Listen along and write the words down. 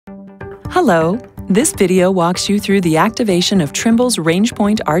Hello! This video walks you through the activation of Trimble's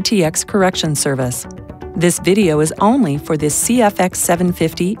RangePoint RTX correction service. This video is only for the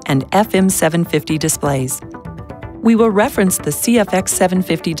CFX-750 and FM-750 displays. We will reference the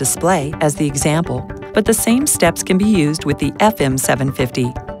CFX-750 display as the example, but the same steps can be used with the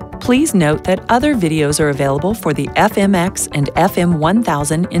FM-750. Please note that other videos are available for the FMX and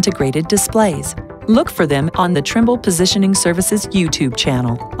FM-1000 integrated displays. Look for them on the Trimble Positioning Services YouTube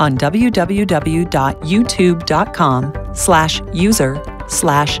channel on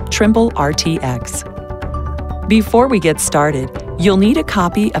www.youtube.com/user/TrimbleRTX. Before we get started, you'll need a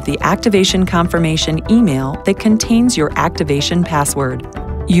copy of the activation confirmation email that contains your activation password.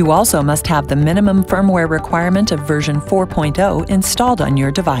 You also must have the minimum firmware requirement of version 4.0 installed on your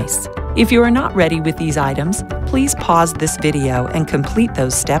device. If you are not ready with these items, please pause this video and complete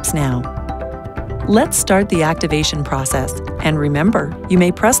those steps now. Let's start the activation process, and remember, you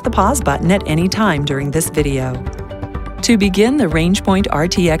may press the pause button at any time during this video. To begin the RangePoint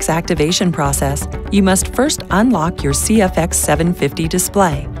RTX activation process, you must first unlock your CFX-750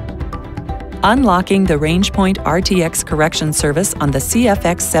 display. Unlocking the RangePoint RTX correction service on the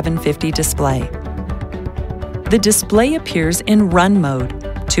CFX-750 display. The display appears in Run mode.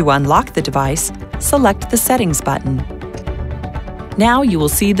 To unlock the device, select the Settings button. Now you will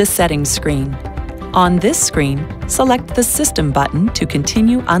see the Settings screen. On this screen, select the System button to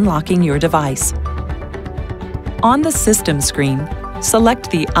continue unlocking your device. On the System screen, select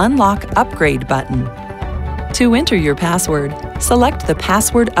the Unlock Upgrade button. To enter your password, select the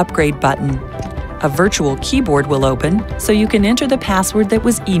Password Upgrade button. A virtual keyboard will open so you can enter the password that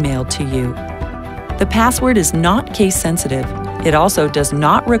was emailed to you. The password is not case-sensitive. It also does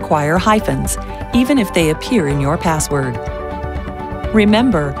not require hyphens, even if they appear in your password.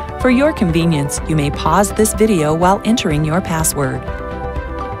 Remember, for your convenience, you may pause this video while entering your password.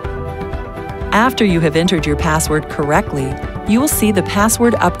 After you have entered your password correctly, you will see the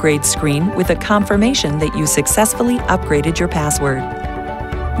password upgrade screen with a confirmation that you successfully upgraded your password.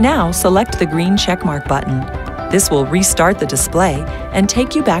 Now select the green checkmark button. This will restart the display and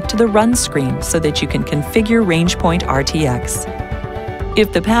take you back to the Run screen so that you can configure RangePoint RTX.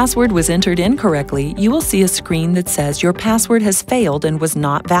 If the password was entered incorrectly, you will see a screen that says your password has failed and was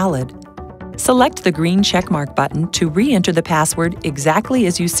not valid. Select the green checkmark button to re-enter the password exactly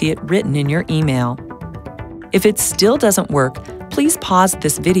as you see it written in your email. If it still doesn't work, please pause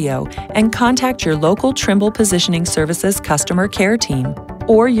this video and contact your local Trimble Positioning Services customer care team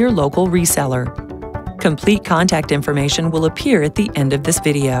or your local reseller. Complete contact information will appear at the end of this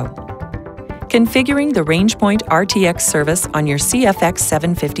video. Configuring the RangePoint RTX service on your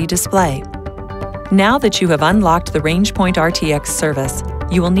CFX-750 display. Now that you have unlocked the RangePoint RTX service,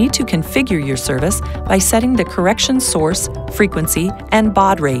 you will need to configure your service by setting the correction source, frequency, and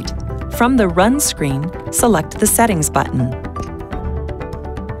baud rate. From the Run screen, select the Settings button.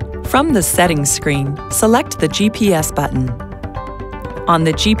 From the Settings screen, select the G.P.S button. On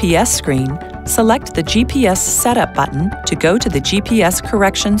the G.P.S screen, select the G.P.S Setup button to go to the G.P.S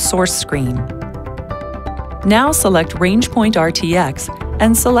correction source screen. Now select RangePoint RTX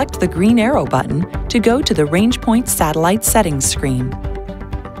and select the green arrow button to go to the RangePoint Satellite Settings screen.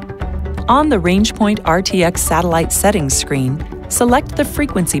 On the RangePoint RTX Satellite Settings screen, select the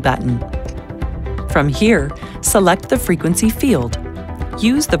Frequency button. From here, select the frequency field.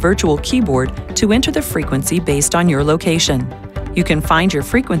 Use the virtual keyboard to enter the frequency based on your location. You can find your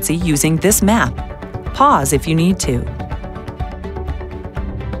frequency using this map. Pause if you need to.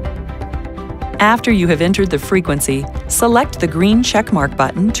 After you have entered the frequency, select the green checkmark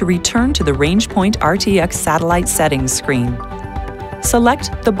button to return to the RangePoint RTX Satellite Settings screen. Select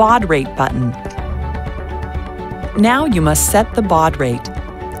the baud rate button. Now you must set the baud rate.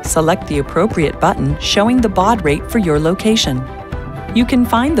 Select the appropriate button showing the baud rate for your location. You can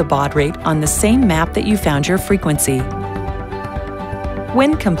find the baud rate on the same map that you found your frequency.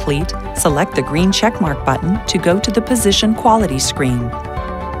 When complete, select the green checkmark button to go to the Position Quality screen.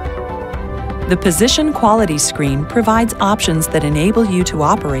 The Position Quality screen provides options that enable you to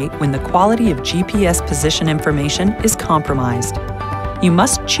operate when the quality of G.P.S position information is compromised. You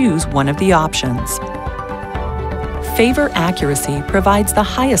must choose one of the options. Favor Accuracy provides the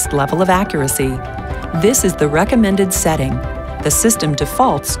highest level of accuracy. This is the recommended setting. The system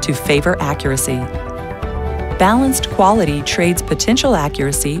defaults to Favor Accuracy. Balanced Quality trades potential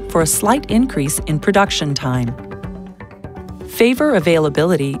accuracy for a slight increase in production time. Favor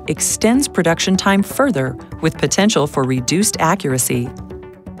Availability extends production time further with potential for reduced accuracy.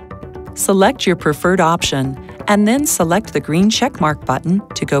 Select your preferred option and then select the green checkmark button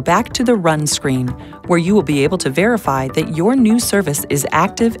to go back to the Run screen, where you will be able to verify that your new service is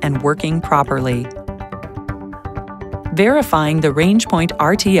active and working properly. Verifying the RangePoint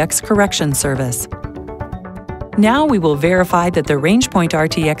RTX correction service. Now we will verify that the RangePoint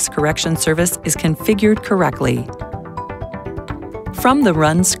RTX correction service is configured correctly. From the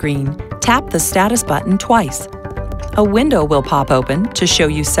Run screen, tap the Status button twice. A window will pop open to show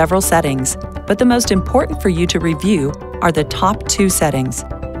you several settings, but the most important for you to review are the top two settings,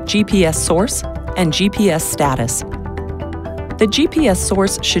 G.P.S source and G.P.S status. The G.P.S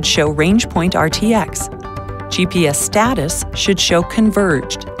source should show RangePoint RTX. G.P.S status should show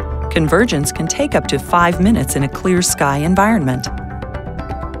converged. Convergence can take up to 5 minutes in a clear sky environment.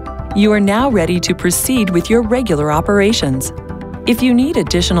 You are now ready to proceed with your regular operations. If you need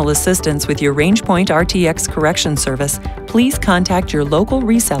additional assistance with your RangePoint RTX correction service, please contact your local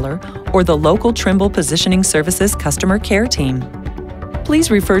reseller or the local Trimble Positioning Services customer care team.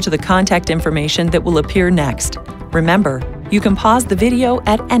 Please refer to the contact information that will appear next. Remember, you can pause the video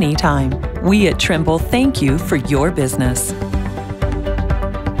at any time. We at Trimble thank you for your business.